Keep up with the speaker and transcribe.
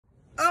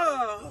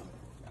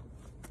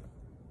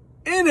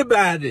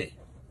Anybody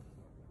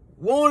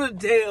want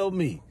to tell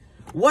me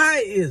why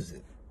is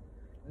it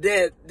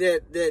that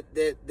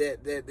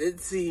it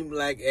seemed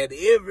like at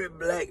every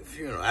black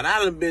funeral, and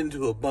I done been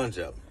to a bunch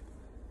of them,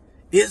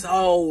 it's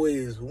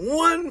always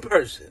one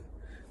person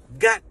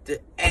got to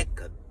act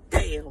a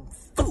damn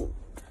fool.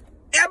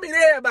 I mean,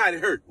 everybody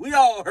hurt. We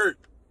all hurt.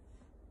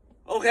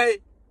 Okay?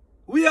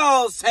 We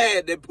all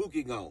sad that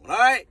Pookie gone, all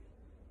right?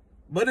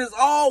 But it's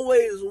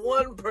always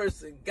one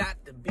person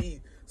got to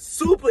be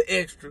super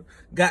extra,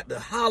 got to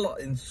holler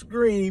and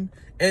scream,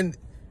 and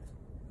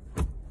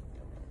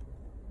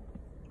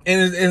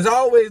it's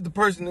always the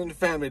person in the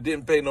family that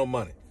didn't pay no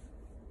money.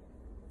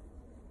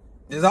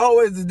 It's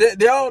always,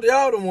 y'all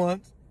the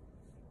ones.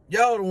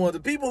 Y'all the ones. The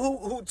people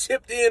who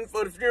chipped in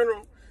for the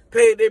funeral,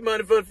 paid their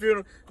money for the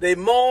funeral, they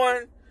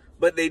mourn,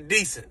 but they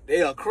decent.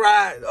 They'll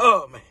cry.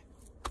 Oh, man.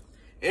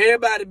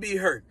 Everybody be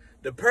hurt.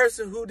 The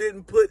person who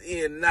didn't put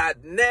in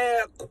not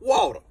near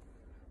quarter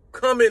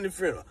come in the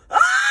funeral. Ah!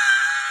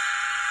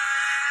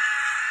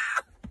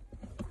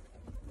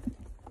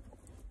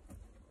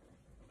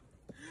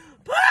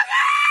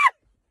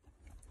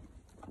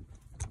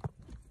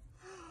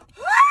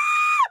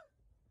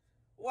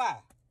 Why?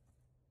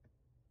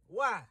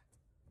 Why?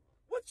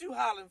 What you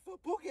hollering for?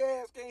 Pookie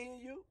ass can't hear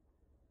you.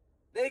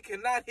 They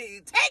cannot hear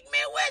you. Take me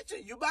with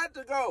you. You about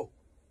to go.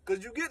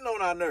 Because you getting on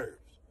our nerves.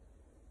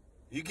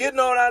 You getting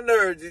on our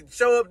nerves. You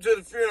show up to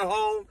the funeral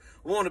home,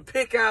 want to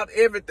pick out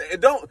everything.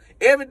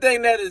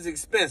 Everything that is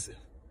expensive.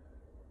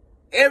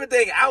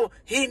 Everything.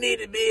 He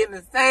needed to be in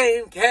the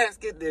same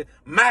casket that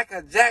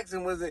Michael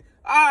Jackson was in.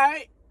 All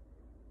right.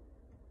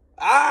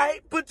 All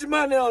right. Put your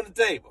money on the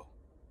table.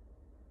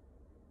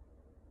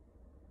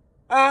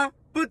 Huh?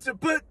 Put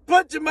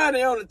your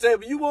money on the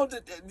table.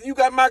 You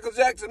got Michael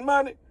Jackson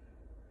money?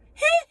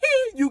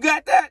 You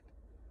got that?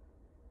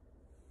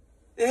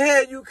 The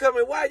hell you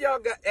coming? Why y'all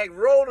got act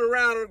rolling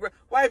around on the ground?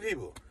 White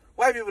people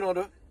don't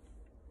do it.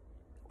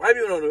 White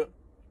people don't do it.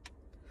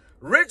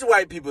 Rich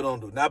white people don't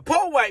do it. Now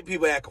poor white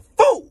people act a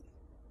fool.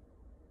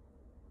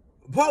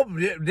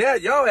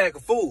 Y'all act a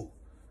fool.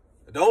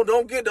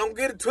 Don't get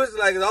it twisted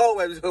like it's all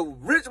white. So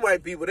rich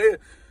white people,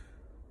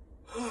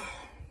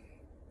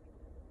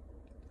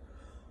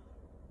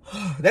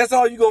 that's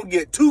all you gonna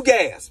get. 2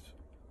 gasps.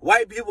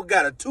 White people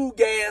got a 2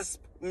 gasp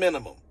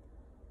minimum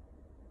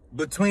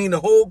between the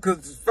whole,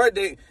 because first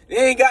they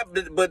ain't got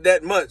but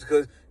that much,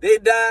 because they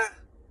die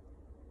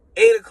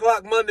 8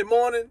 o'clock Monday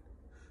morning,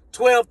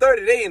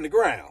 12:30 they in the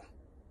ground.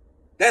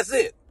 That's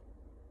it.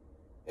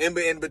 And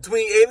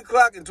between 8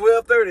 o'clock and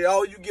 12:30,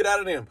 all you get out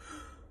of them.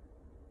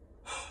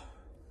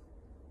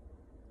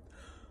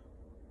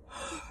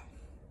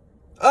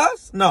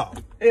 Us? No.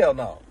 Hell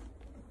no.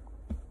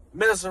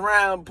 Mess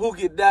around,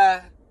 Pookie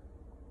die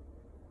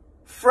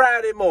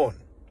Friday morning.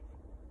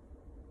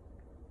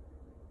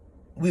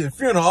 We in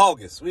funeral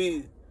August.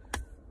 We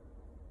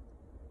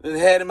done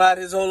had him out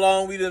here so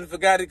long, we done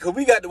forgot it, because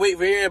we got to wait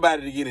for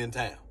everybody to get in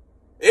town.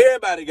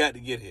 Everybody got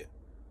to get here.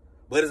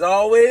 But it's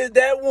always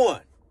that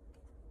one.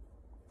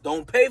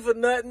 Don't pay for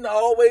nothing,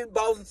 always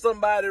bossing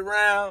somebody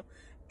around,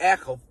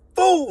 act a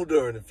fool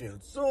during the funeral.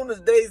 As soon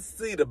as they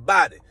see the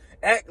body,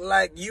 act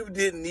like you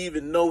didn't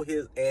even know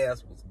his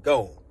ass was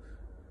gone.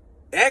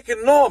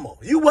 Acting normal.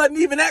 You wasn't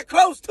even that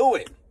close to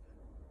him.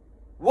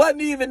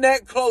 Wasn't even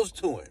that close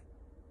to him.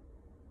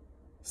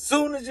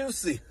 Soon as you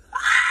see,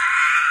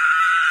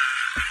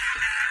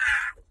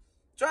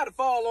 try to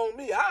fall on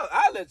me,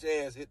 I'll let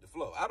your ass hit the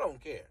floor. I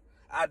don't care.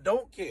 I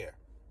don't care.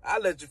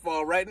 I'll let you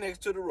fall right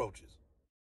next to the roaches.